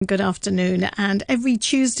Good afternoon, and every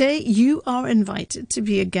Tuesday you are invited to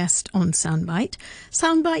be a guest on Soundbite.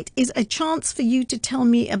 Soundbite is a chance for you to tell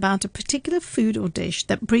me about a particular food or dish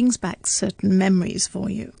that brings back certain memories for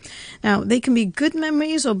you. Now, they can be good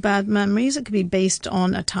memories or bad memories. It could be based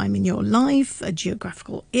on a time in your life, a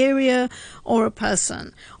geographical area, or a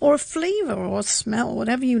person, or a flavour or a smell,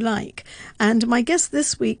 whatever you like. And my guest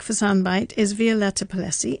this week for Soundbite is Violetta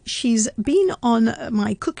Palesi. She's been on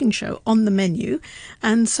my cooking show, On the Menu,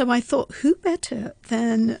 and so I thought, who better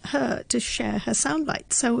than her to share her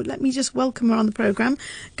soundbite? So let me just welcome her on the programme.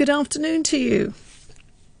 Good afternoon to you.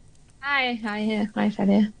 Hi,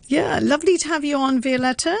 Sadia. Yeah, lovely to have you on,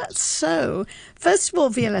 Violetta. So, first of all,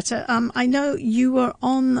 Violetta, I know you were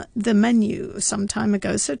on the menu some time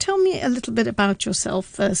ago. So tell me a little bit about yourself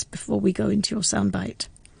first before we go into your soundbite.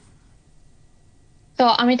 So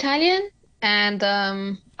I'm Italian, and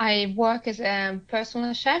I work as a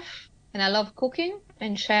personal chef, and I love cooking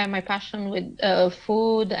and share my passion with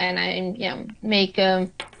food, and I make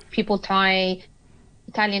people try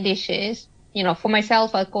Italian dishes. You know, for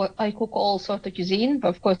myself, I cook all sorts of cuisine, but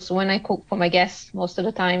of course, when I cook for my guests, most of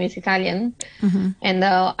the time it's Italian. Mm-hmm. And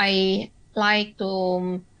I like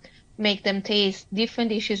to make them taste different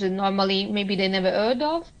dishes that normally maybe they never heard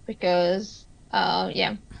of, because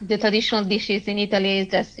the traditional dishes in Italy is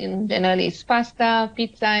just in generally it's pasta,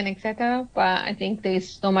 pizza, and etc. But I think there's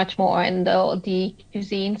so much more, and the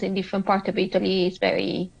cuisines in different parts of Italy is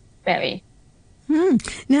very varied.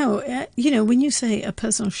 Now, when you say a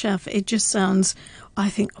personal chef, it just sounds, I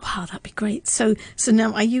think, wow, that'd be great. So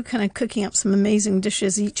now are you kind of cooking up some amazing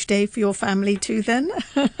dishes each day for your family too then?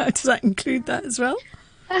 Does that include that as well?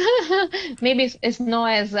 Maybe it's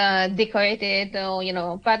not as decorated,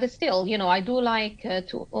 but it's still, I do like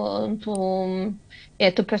to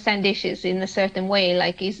present dishes in a certain way.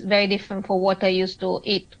 Like it's very different for what I used to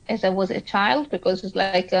eat as I was a child, because it's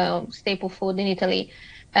like staple food in Italy,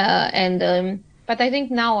 but I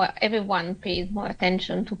think now everyone pays more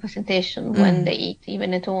attention to presentation when they eat,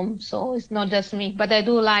 even at home. So it's not just me, but I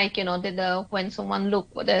do like, that when someone look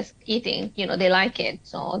what they're eating, they like it.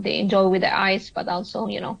 So they enjoy with their eyes, but also,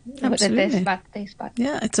 with the taste bud.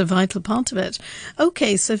 Yeah, it's a vital part of it.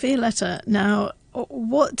 Okay, so Violetta, now,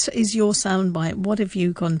 what is your soundbite? What have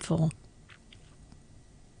you gone for?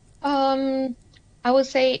 I would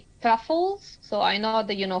say truffles. So I know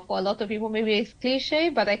that, for a lot of people, maybe it's cliche,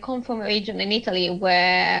 but I come from a region in Italy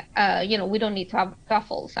where, we don't need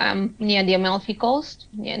truffles. I'm near the Amalfi Coast,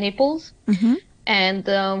 near Naples,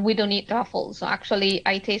 and we don't eat truffles. So actually,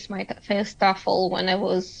 I taste my first truffle when I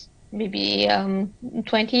was maybe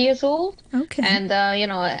 20 years old. Okay. And,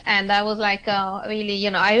 and I was like, really,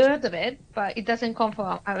 I heard of it, but it doesn't come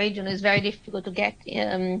from our region. It's very difficult to get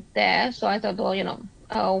there. So I thought, well,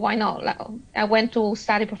 why not? Like, I went to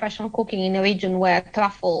study professional cooking in a region where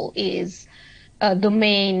truffle is the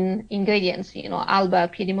main ingredients. Alba,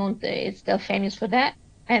 Piedimonte is still famous for that.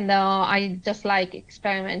 And I just like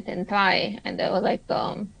experiment and try. And I was like,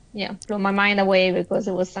 blew my mind away, because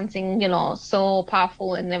it was something, so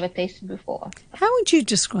powerful and never tasted before. How would you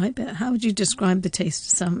describe it? How would you describe the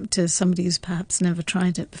taste to somebody who's perhaps never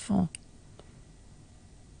tried it before?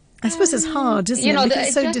 I suppose it's hard, isn't it? Because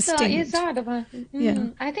it's so distinct. It's hard. Yeah.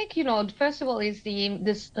 I think, first of all, is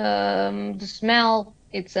the smell.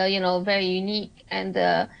 It's very unique, and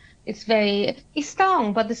it's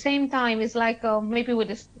strong, but at the same time, it's like maybe with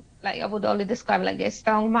this, like I would only describe like they're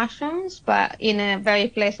strong mushrooms, but in a very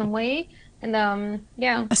pleasant way. And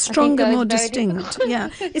a stronger, more distinct.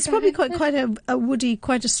 Yeah, it's probably quite a woody,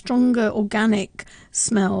 quite a stronger organic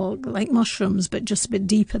smell, like mushrooms, but just a bit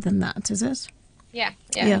deeper than that, is it? Yeah,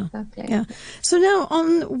 exactly. Yeah. So now,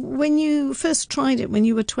 when you first tried it, when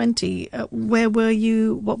you were 20, where were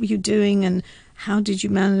you? What were you doing? And how did you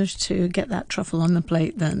manage to get that truffle on the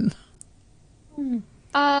plate then?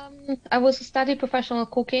 I was studying professional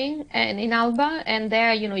cooking and in Alba, and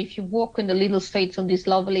there, if you walk in the little streets of this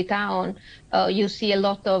lovely town, you see a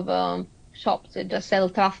lot of shops that just sell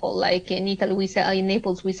truffle. Like in Italy, in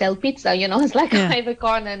Naples, we sell pizza. It's like every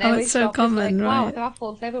corner and every it's so shop common, is like, right? wow,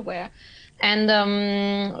 truffles everywhere.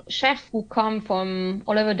 And chefs who come from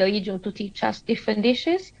all over the region to teach us different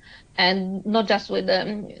dishes, and not just with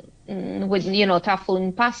truffle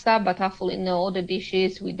in pasta, but truffle in other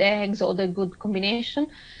dishes with eggs, or the good combination.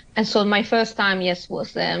 And so my first time, yes,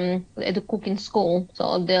 was at the cooking school.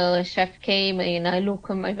 So the chef came and I look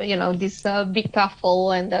at my, this big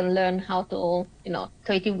truffle, and then learn how to,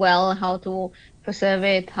 treat it well, how to preserve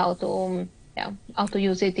it, how to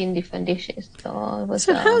use it in different dishes. So it was.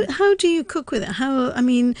 So how do you cook with it? I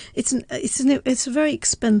mean, it's a very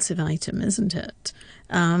expensive item, isn't it?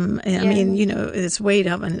 I mean, it's weighed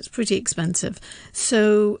up and it's pretty expensive.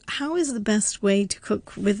 So how is the best way to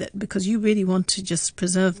cook with it? Because you really want to just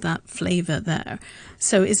preserve that flavor there.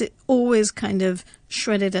 So is it always kind of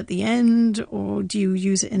shredded at the end, or do you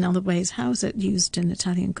use it in other ways? How is it used in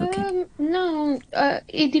Italian cooking? No,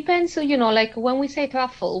 it depends. Like when we say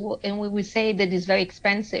truffle and when we say that it's very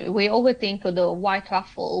expensive, we always think of the white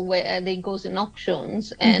truffle where they goes in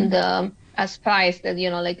auctions and as price that, you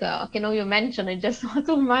mentioned it just not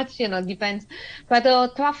too much, depends. But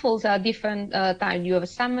truffles are different types. You have a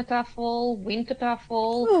summer truffle, winter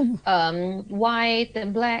truffle, white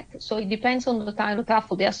and black. So it depends on the type of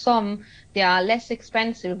truffle. There are some, they are less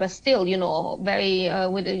expensive, but still, very,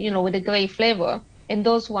 with a great flavor. And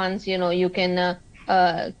those ones, you can,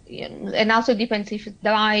 and also depends if it's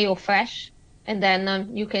dry or fresh. And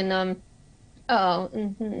then you can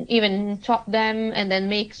even chop them and then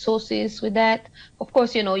make sauces with that. Of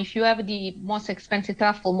course, if you have the most expensive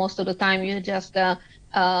truffle, most of the time you just,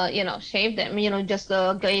 shave them, just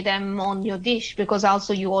grate them on your dish, because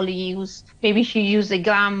also you only use, maybe if you use a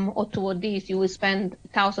gram or two of this, you will spend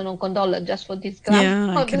 $1,000 just for this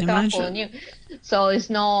gram I of can the truffle. imagine. So it's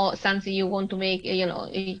not something you want to make,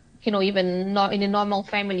 even not in a normal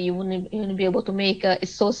family, you wouldn't even be able to make a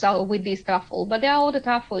sauce out with this truffle. But there are other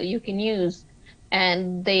truffle you can use,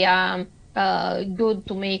 and they are good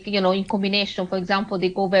to make, in combination. For example, they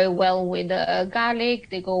go very well with garlic.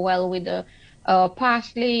 They go well with the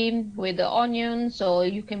parsley, with the onion. So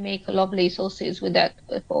you can make lovely sauces with that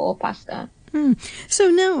for pasta. So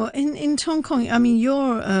now in Hong Kong, I mean,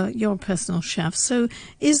 you're a personal chef. So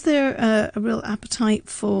is there a real appetite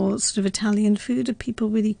for sort of Italian food? Are people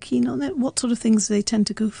really keen on it? What sort of things do they tend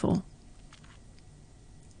to go for?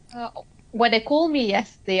 When they call me,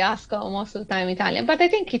 yes, they ask most of the time Italian. But I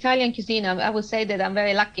think Italian cuisine, I would say that I'm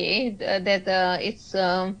very lucky that it's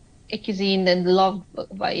a cuisine that loved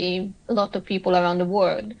by a lot of people around the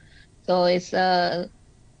world. So it's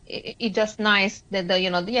just nice that they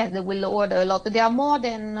will order a lot. There are more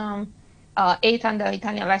than 800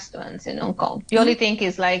 Italian restaurants in Hong Kong. The only thing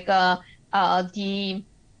is like the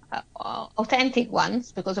authentic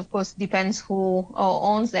ones, because of course depends who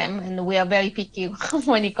owns them, and we are very picky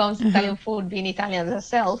when it comes to Italian food, being Italians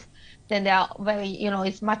ourselves. Then there are very,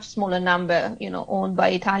 it's much smaller number, owned by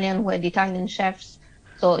Italian, where the Italian chefs.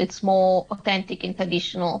 So it's more authentic and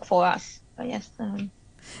traditional for us. So yes.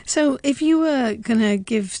 So if you were going to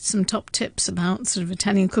give some top tips about sort of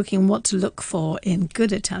Italian cooking, what to look for in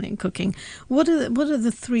good Italian cooking, what are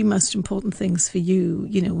the three most important things for you,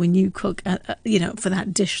 when you cook, for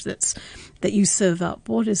that dish that you serve up?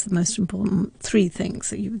 What is the most important three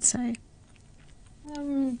things that you would say?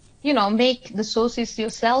 Make the sauces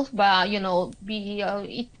yourself, but,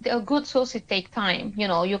 a good sauce, it take time.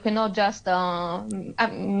 You cannot just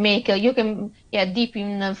make, you can, deep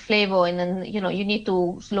in flavor, and then, you need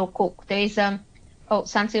to slow cook. There is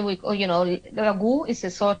something the ragu is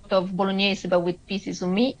a sort of bolognese, but with pieces of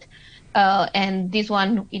meat. And this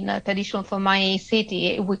one, in a tradition from my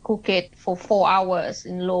city, we cook it for 4 hours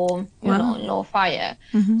in low, low fire.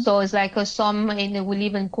 So it's like and we'll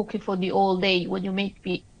even cook it for the whole day when you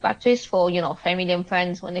make batches for, family and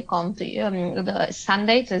friends when they come to the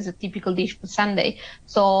Sunday. So it's a typical dish for Sunday.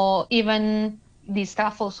 So even this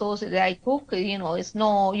truffle sauce that I cook,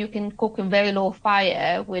 you can cook in very low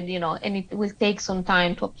fire with, and it will take some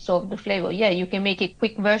time to absorb the flavor. Yeah, you can make a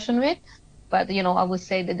quick version of it. But, I would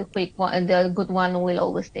say that the quick one, the good one will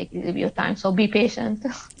always take a little bit of time. So be patient.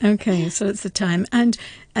 Okay, so it's the time. And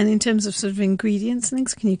in terms of sort of ingredients and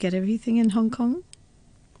things, can you get everything in Hong Kong?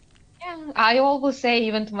 Yeah, I always say,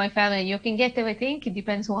 even to my family, you can get everything. It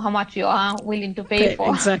depends on how much you are willing to pay for.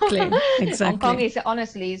 Exactly. Hong Kong is,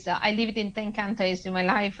 honestly, I lived in 10 countries in my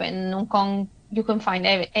life, and Hong Kong, you can find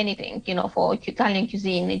anything, for Italian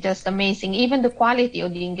cuisine. It's just amazing. Even the quality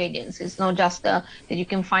of the ingredients is not just that you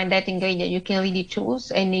can find that ingredient. You can really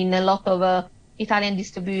choose. And in a lot of Italian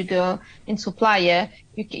distributor and supplier,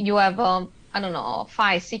 you have,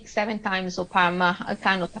 5, 6, 7 times of Parma,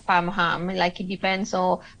 kind of Parma ham. Like it depends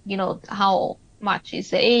on, how much is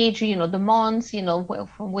the age, the months,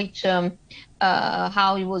 from which,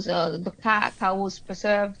 how it was, the cat, how it was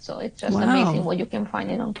preserved. So it's just amazing what you can find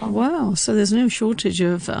in Hong Kong. Wow. So there's no shortage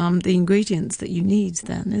of the ingredients that you need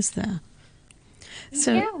then, is there?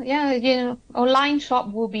 So yeah, online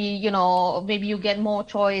shop will be, maybe you get more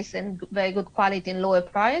choice and very good quality and lower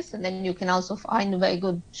price, and then you can also find very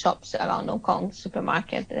good shops around Hong Kong,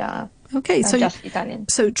 supermarket. Okay, so just Italian.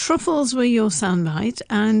 So truffles were your soundbite,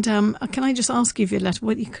 and can I just ask you, Violetta,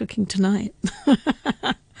 what are you cooking tonight?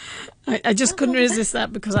 I just couldn't resist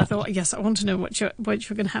that, because I thought, yes, I want to know what you're going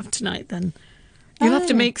to have tonight. Then You'll have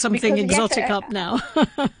to make something Because exotic yes, up now.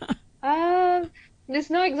 uh, there's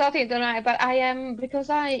no exotic tonight, but I am because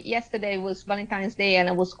I yesterday was Valentine's Day and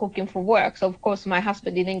I was cooking for work. So of course my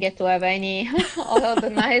husband didn't get to have any of the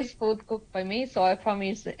nice food cooked by me. So I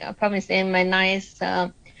promised him a nice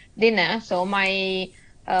dinner. So my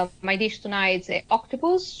dish tonight is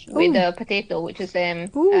octopus with Oh, potato, which is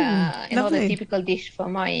ooh, another lovely. typical dish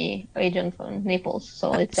from my region, from Naples.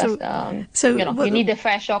 So it's So, just so you what? need a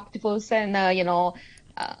fresh octopus and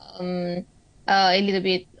um, a little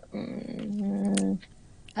bit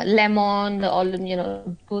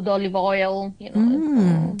lemon, good olive oil.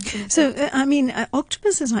 So, I mean,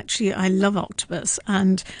 octopus is actually, I love octopus.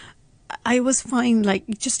 And I always find, like,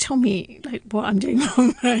 just tell me, like, what I'm doing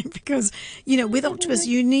wrong, right? Because, with octopus,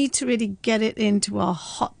 you need to really get it into a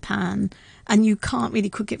hot pan and you can't really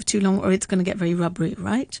cook it for too long or it's going to get very rubbery,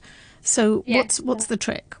 right? So, Yes. what's the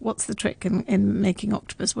trick? What's the trick in making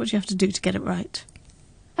octopus? What do you have to do to get it right?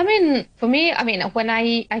 I mean, for me, I mean, when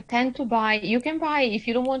I tend to buy, you can buy, if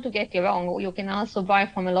you don't want to get it wrong, you can also buy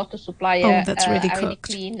from a lot of Oh, supplier that's really already cooked.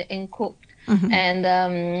 cleaned and cooked. Hmm.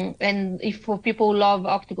 And if for people who love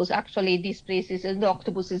octopus, actually this place is the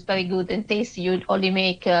octopus is very good and tasty. You only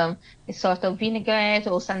make a sort of vinaigrette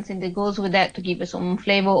or something that goes with that to give it some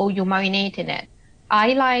flavor, or you marinate in it.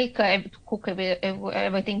 I like to cook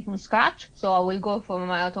everything from scratch, so I will go from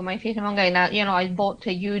to my fishmonger and I bought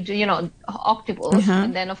a huge octopus, Uh-huh.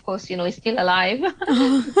 and then of course it's still alive,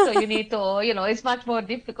 so you need to it's much more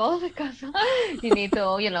difficult because you need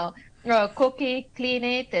to cook it, clean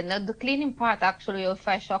it, and the cleaning part actually of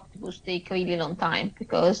fresh octopus take a really long time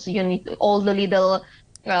because you need all the little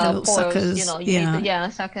The little pores, suckers. you need to, Yeah. yeah,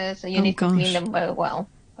 suckers, so you Oh, need to clean gosh. them very well.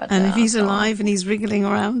 But And if he's so alive and he's wriggling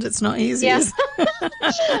around, it's not easy. yeah. Is it?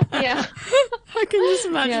 Yeah. I can just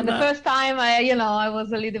Yeah, imagine the that. first time I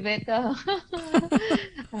was a little bit, I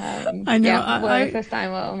know. yeah, well, the first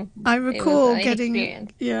time I it was recall getting,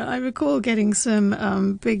 inexperienced. yeah, I recall getting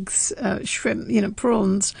some big shrimp,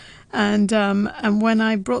 prawns, and when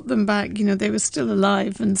I brought them back, they were still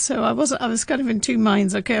alive, and so I was kind of in two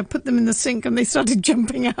minds. Okay, I put them in the sink, and they started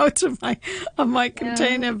jumping out of my Yeah,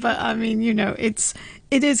 container. But I mean,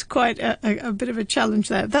 it is quite a bit of a challenge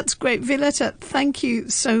there. That's great, Violetta. Thank you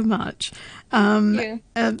so much. you.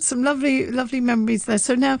 Some lovely, lovely memories there.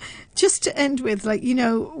 So now, just to end with, like,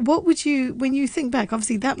 what would you, when you think back,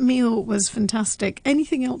 obviously that meal was fantastic.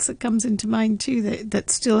 Anything else that comes into mind too that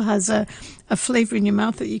still has a flavour in your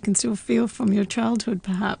mouth that you can still feel from your childhood,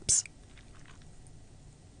 perhaps?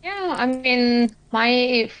 Yeah, I mean,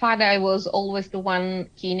 my father was always the one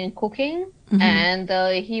keen in cooking, Hmm. and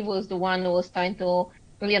he was the one who was trying to,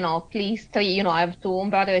 please three. I have two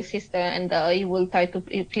brother and sister, and he will try to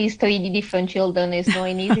please three different children is no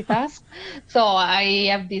an easy task. So I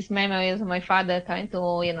have these memories of my father trying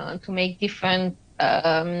to, to make different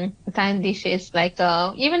kind dishes, like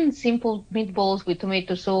even simple meatballs with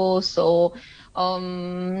tomato sauce or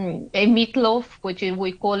a meatloaf, which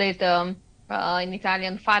we call it. In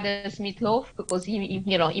Italian, father's meatloaf, because he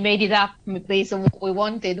made it up based on what we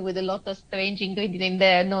wanted with a lot of strange ingredients in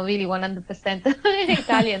there. Not really 100%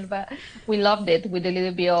 Italian, but we loved it with a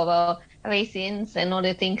little bit of raisins and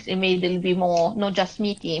other things. It made it a little bit more, not just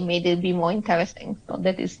meaty, it made it a bit more interesting. So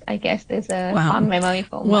that is, I guess, there's a Wow. fun memory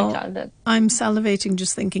from my Well, childhood. I'm salivating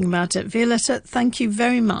just thinking about it. Violetta, thank you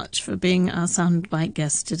very much for being our soundbite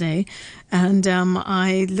guest today. And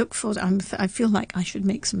I look forward, I feel like I should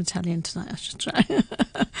make some Italian tonight. I should try.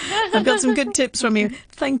 I've got some good tips from you.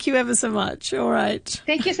 Thank you ever so much. All right.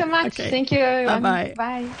 Thank you so much. Okay. Thank you, Bye everyone. bye.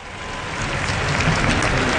 Bye.